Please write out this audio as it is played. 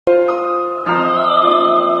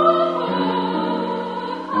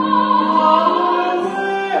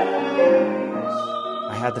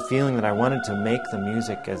had the feeling that I wanted to make the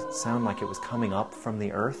music sound like it was coming up from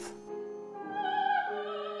the earth,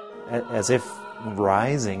 as if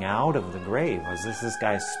rising out of the grave, as this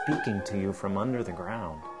guy speaking to you from under the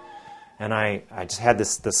ground. And I just had the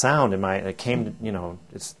sound in it came,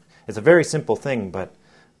 it's a very simple thing, but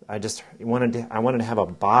I wanted to have a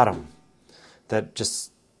bottom that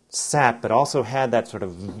just sat, but also had that sort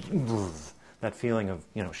of that feeling of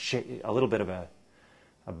a little bit of a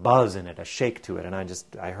buzz in it, a shake to it, and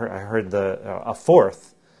I heard a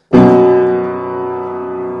fourth, and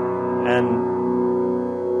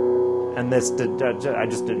this I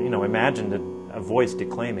just imagined a voice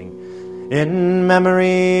declaiming, "In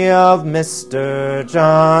memory of Mr.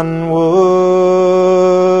 John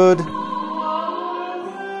Wood."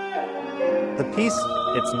 The piece,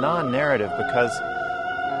 it's non-narrative because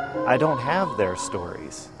I don't have their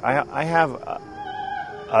stories. I have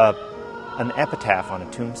an epitaph on a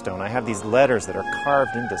tombstone. I have these letters that are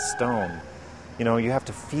carved into stone. You have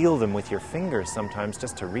to feel them with your fingers sometimes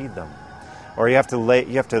just to read them. Or you have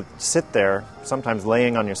to sit there, sometimes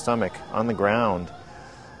laying on your stomach on the ground,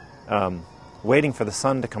 waiting for the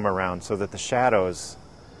sun to come around so that the shadows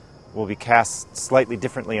will be cast slightly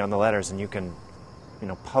differently on the letters, and you can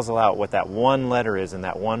puzzle out what that one letter is in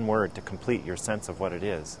that one word to complete your sense of what it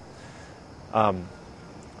is.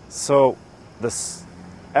 So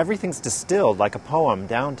everything's distilled like a poem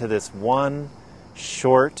down to this one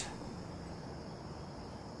short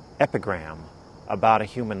epigram about a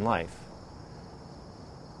human life.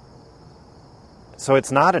 So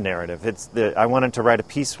it's not a narrative. I wanted to write a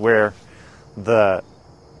piece where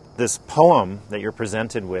this poem that you're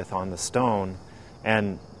presented with on the stone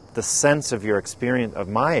and the sense of your experience, of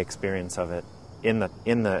my experience of it, in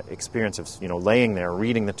the experience of laying there,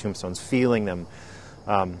 reading the tombstones, feeling them,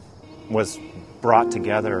 was brought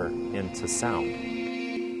together into sound.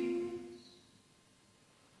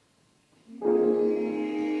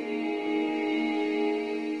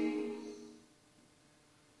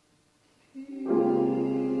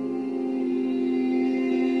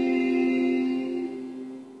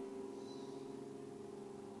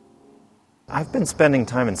 I've been spending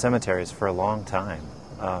time in cemeteries for a long time.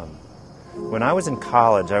 When I was in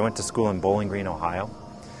college, I went to school in Bowling Green, Ohio,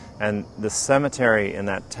 and the cemetery in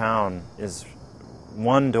that town is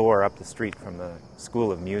one door up the street from the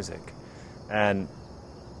School of Music. And,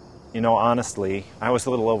 honestly, I was a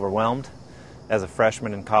little overwhelmed as a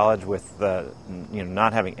freshman in college with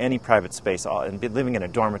not having any private space and living in a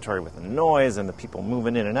dormitory with the noise and the people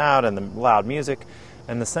moving in and out and the loud music.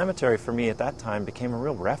 And the cemetery for me at that time became a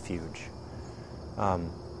real refuge.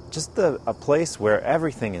 Just a place where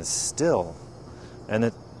everything is still,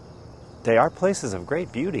 and they are places of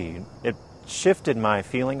great beauty. It shifted my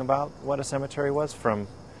feeling about what a cemetery was from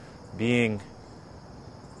being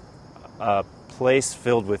a place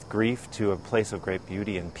filled with grief to a place of great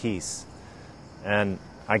beauty and peace. And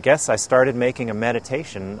I guess I started making a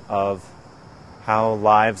meditation of how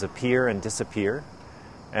lives appear and disappear,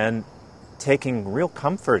 and taking real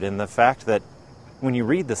comfort in the fact that when you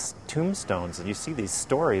read the tombstones and you see these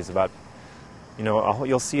stories about,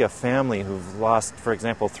 you'll see a family who've lost, for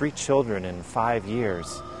example, 3 children in 5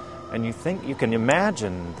 years, and you can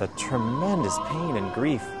imagine the tremendous pain and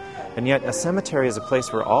grief, and yet a cemetery is a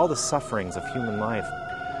place where all the sufferings of human life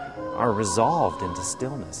are resolved into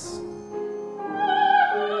stillness.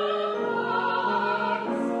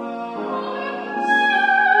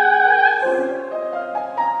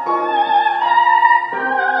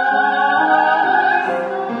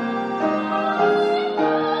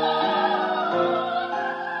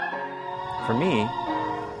 For me,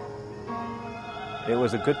 it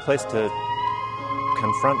was a good place to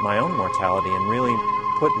confront my own mortality and really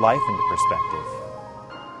put life into perspective.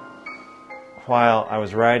 While I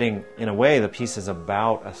was writing, in a way, the piece is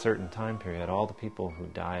about a certain time period. All the people who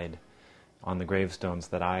died on the gravestones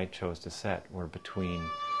that I chose to set were between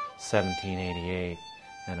 1788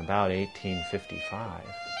 and about 1855.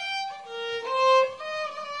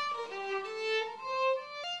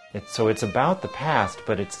 So it's about the past,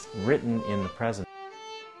 but it's written in the present.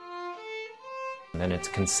 And it's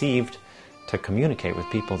conceived to communicate with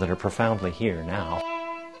people that are profoundly here now.